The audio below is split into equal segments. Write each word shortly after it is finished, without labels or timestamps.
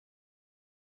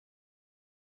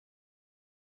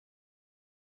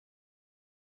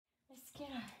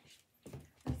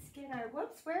Let's get our,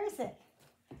 whoops, where is it?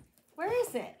 Where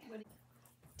is it?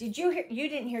 Did you hear, you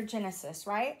didn't hear Genesis,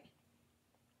 right?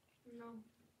 No,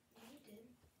 I did.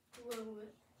 Well,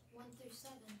 1 through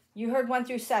 7. You heard 1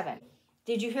 through 7.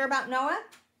 Did you hear about Noah?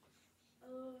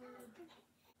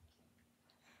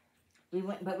 We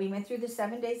went through the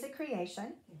 7 days of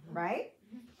creation, right?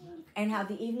 And how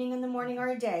the evening and the morning are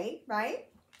a day, right?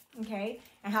 Okay.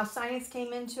 And how science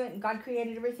came into it and God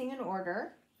created everything in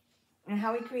order. And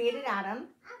how he created Adam.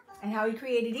 And how he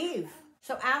created Eve.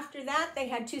 So after that, they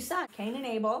had 2 sons, Cain and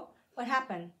Abel. What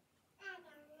happened?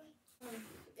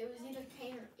 It was either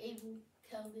Cain or Abel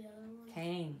killed the other one.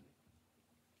 Cain.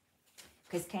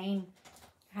 Because Cain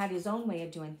had his own way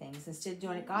of doing things. Instead of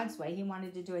doing it God's way, he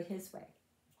wanted to do it his way.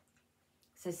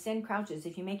 So sin crouches.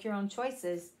 If you make your own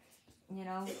choices, you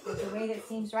know, there's a way that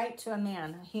seems right to a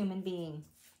man, a human being.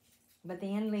 But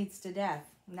the end leads to death.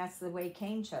 And that's the way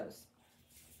Cain chose.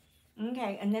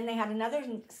 Okay, and then they had another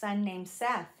son named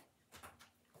Seth.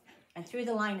 And through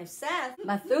the line of Seth,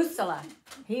 Methuselah.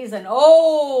 He's an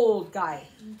old guy.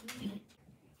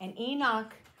 And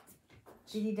Enoch,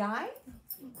 did he die?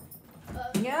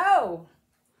 No.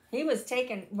 He was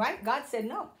taken, right? God said,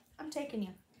 no, I'm taking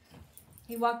you.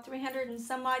 He walked 300 and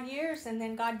some odd years, and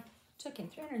then God took him.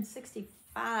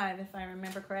 365, if I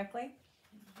remember correctly.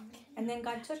 And then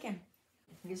God took him.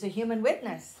 He's a human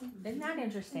witness. Isn't that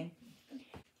interesting?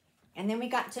 And then we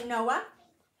got to Noah.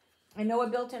 And Noah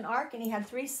built an ark, and he had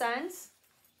 3 sons.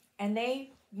 And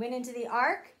they went into the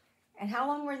ark. And how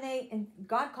long were they? And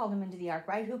God called them into the ark,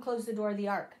 right? Who closed the door of the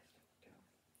ark?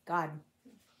 God.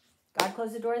 God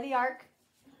closed the door of the ark.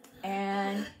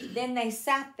 And then they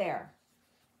sat there.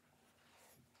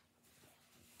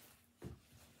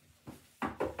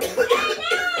 Where's that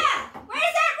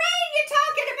rain you're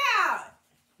talking about?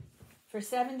 For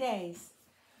 7 days.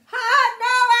 Hi,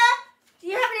 Noah! Do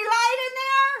you have any light in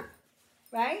there?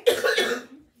 Right?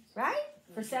 Right?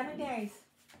 For 7 days.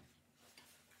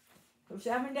 For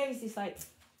 7 days, he's like,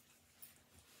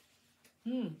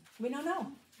 we don't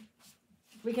know.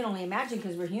 We can only imagine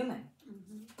because we're human.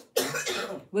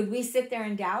 Would we sit there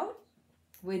and doubt?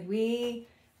 Would we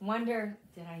wonder,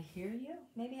 did I hear you?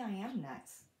 Maybe I am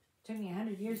nuts. It took me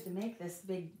 100 years to make this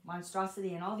big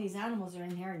monstrosity, and all these animals are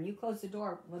in here, and you closed the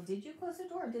door. Well, did you close the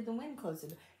door, or did the wind close the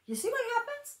door? You see what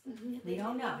happens? We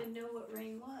don't know. They didn't even know what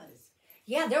rain was.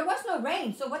 Yeah, there was no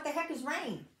rain, so what the heck is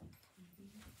rain?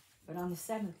 But on the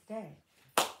 7th day,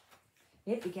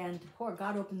 it began to pour.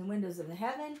 God opened the windows of the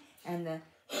heaven, and the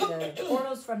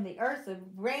portals from the earth, the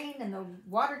rain, and the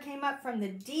water came up from the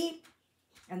deep,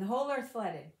 and the whole earth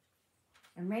flooded.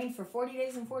 And rained for 40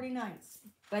 days and 40 nights.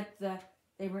 But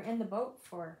they were in the boat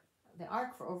for the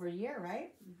ark for over a year,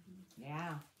 right?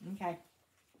 Yeah, okay.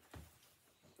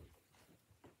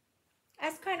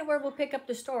 That's kind of where we'll pick up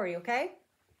the story, okay?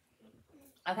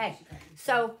 Okay,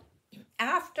 so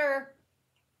after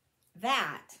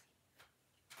that,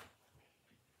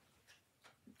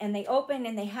 and they open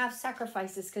and they have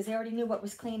sacrifices because they already knew what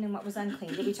was clean and what was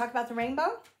unclean. Did we talk about the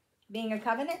rainbow being a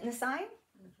covenant and a sign?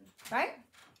 Right?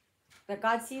 That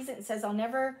God sees it and says, I'll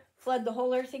never flood the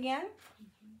whole earth again.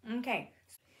 Okay.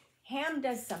 Ham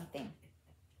does something.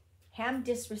 Ham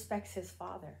disrespects his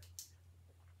father.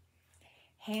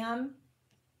 Ham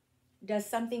does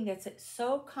something that's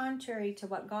so contrary to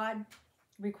what God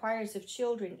requires of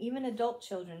children, even adult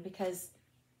children, because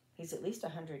he's at least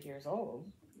 100 years old.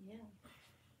 Yeah.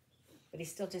 But he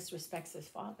still disrespects his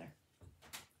father.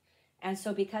 And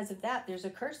so because of that, there's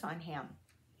a curse on Ham.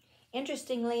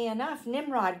 Interestingly enough,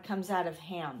 Nimrod comes out of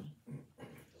Ham.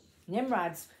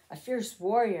 Nimrod's a fierce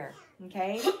warrior,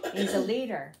 okay? He's a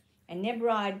leader. And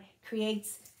Nimrod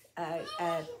creates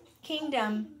a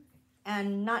kingdom,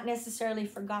 and not necessarily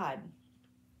for God.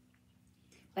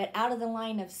 But out of the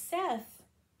line of Seth,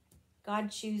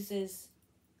 God chooses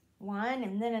one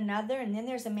and then another, and then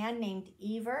there's a man named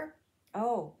Eber.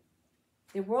 Oh,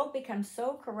 the world becomes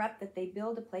so corrupt that they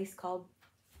build a place called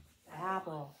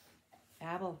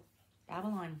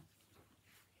Babylon.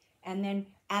 And then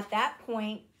at that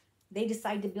point, they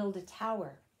decide to build a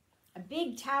tower, a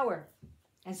big tower.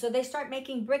 And so they start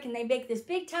making brick, and they make this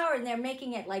big tower, and they're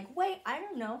making it like, wait, I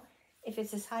don't know if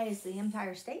it's as high as the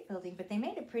Empire State Building, but they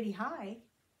made it pretty high.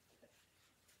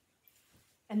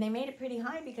 And they made it pretty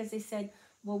high because they said,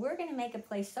 well, we're going to make a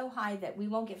place so high that we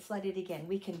won't get flooded again.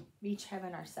 We can reach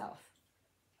heaven ourselves.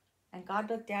 And God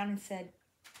looked down and said,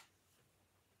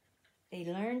 they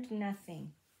learned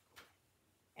nothing.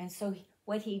 And so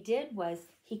what he did was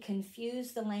he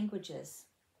confused the languages.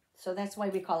 So that's why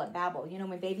we call it babble. You know,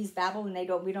 when babies babble and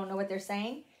we don't know what they're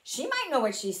saying, she might know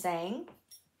what she's saying.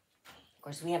 Of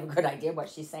course, we have a good idea what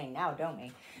she's saying now, don't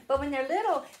we? But when they're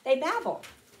little, they babble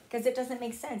because it doesn't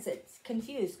make sense. It's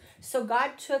confused. So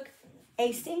God took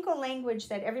a single language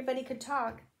that everybody could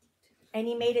talk, and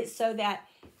he made it so that,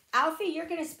 Alfie, you're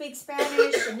going to speak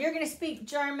Spanish, and you're going to speak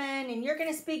German, and you're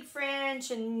going to speak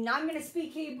French, and I'm going to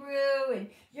speak Hebrew, and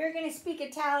you're going to speak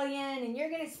Italian, and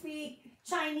you're going to speak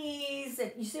Chinese.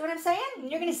 And you see what I'm saying? And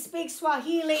you're going to speak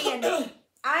Swahili, and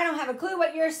I don't have a clue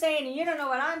what you're saying, and you don't know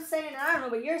what I'm saying, and I don't know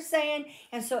what you're saying.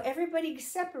 And so everybody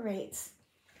separates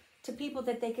to people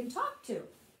that they can talk to.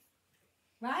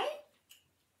 Right?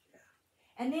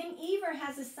 And then Eber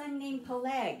has a son named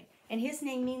Peleg, and his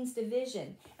name means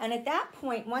division. And at that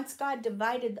point, once God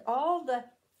divided all the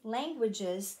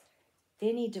languages,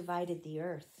 then he divided the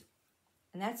earth.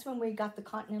 And that's when we got the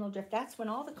continental drift. That's when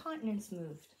all the continents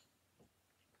moved.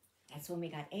 That's when we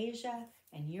got Asia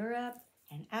and Europe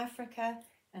and Africa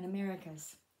and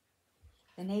Americas.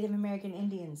 The Native American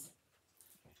Indians.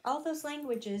 All those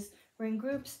languages were in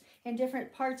groups in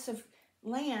different parts of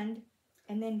land,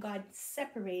 and then God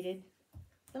separated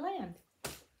the land.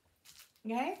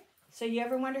 Okay? So you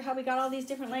ever wonder how we got all these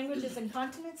different languages and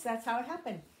continents? That's how it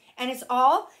happened. And it's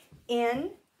all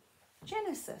in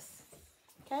Genesis.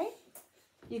 Okay?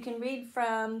 You can read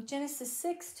from Genesis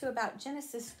 6 to about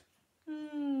Genesis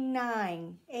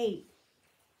 9, 8.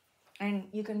 And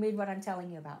you can read what I'm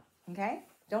telling you about. Okay?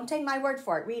 Don't take my word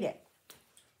for it. Read it.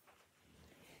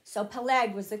 So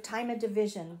Peleg was the time of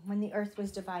division when the earth was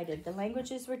divided. The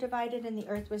languages were divided and the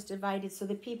earth was divided. So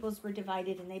the peoples were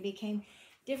divided and they became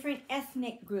different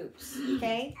ethnic groups.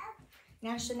 Okay?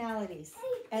 Nationalities.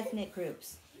 Ethnic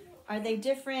groups. Are they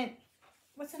different?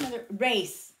 What's another?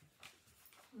 Race.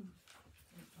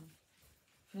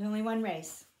 There's only one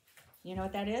race. You know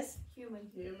what that is? Human.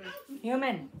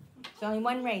 Human. There's only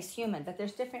one race, human. But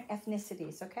there's different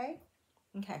ethnicities, okay?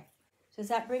 Okay. Does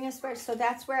that bring us where? So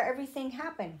that's where everything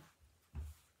happened.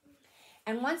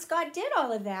 And once God did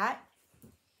all of that,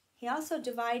 he also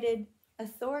divided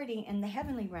authority in the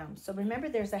heavenly realm. So remember,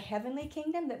 there's a heavenly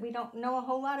kingdom that we don't know a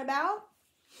whole lot about.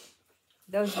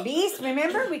 Those beasts,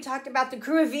 remember? We talked about the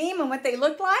Keruvim and what they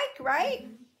looked like, right?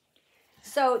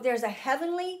 So there's a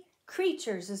heavenly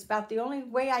creatures is about the only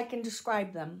way I can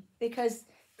describe them because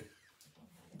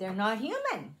they're not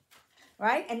human,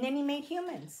 right? And then he made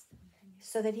humans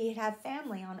so that he'd have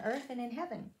family on earth and in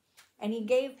heaven. And he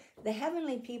gave the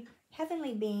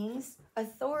heavenly beings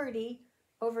authority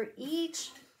over each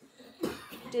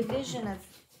division of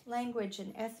language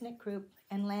and ethnic group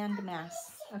and land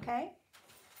mass, okay?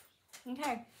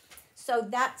 Okay, so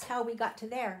that's how we got to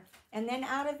there. And then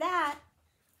out of that,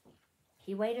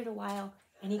 he waited a while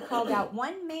and he called out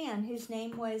one man whose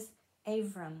name was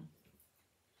Abram.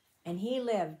 And he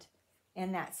lived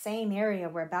in that same area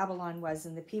where Babylon was,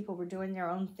 and the people were doing their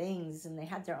own things, and they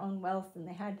had their own wealth, and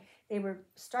they were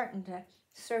starting to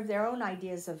serve their own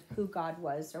ideas of who God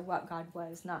was or what God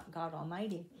was, not God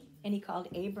Almighty. And he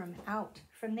called Abram out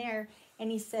from there, and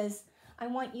he says, I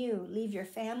want you, leave your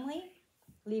family,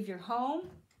 leave your home,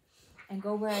 and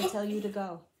go where I tell you to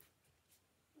go.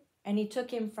 And he took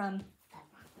him from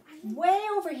way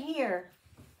over here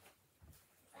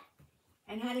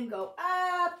and had him go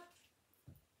up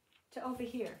to over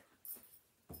here.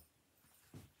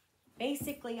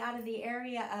 Basically out of the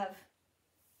area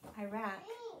of Iraq,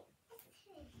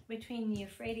 between the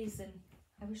Euphrates and,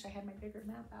 I wish I had my bigger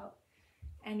map out,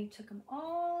 and he took him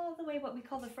all the way, what we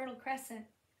call the Fertile Crescent,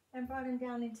 and brought him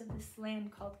down into this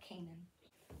land called Canaan.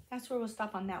 That's where we'll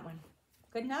stop on that one.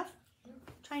 Good enough? I'm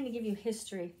trying to give you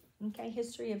history, okay?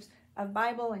 History of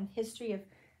Bible and history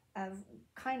of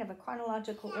kind of a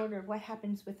chronological order of what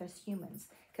happens with us humans.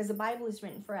 Because the Bible is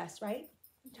written for us, right?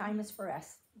 Time is for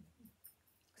us.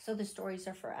 So the stories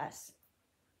are for us.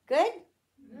 Good?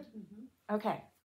 Okay.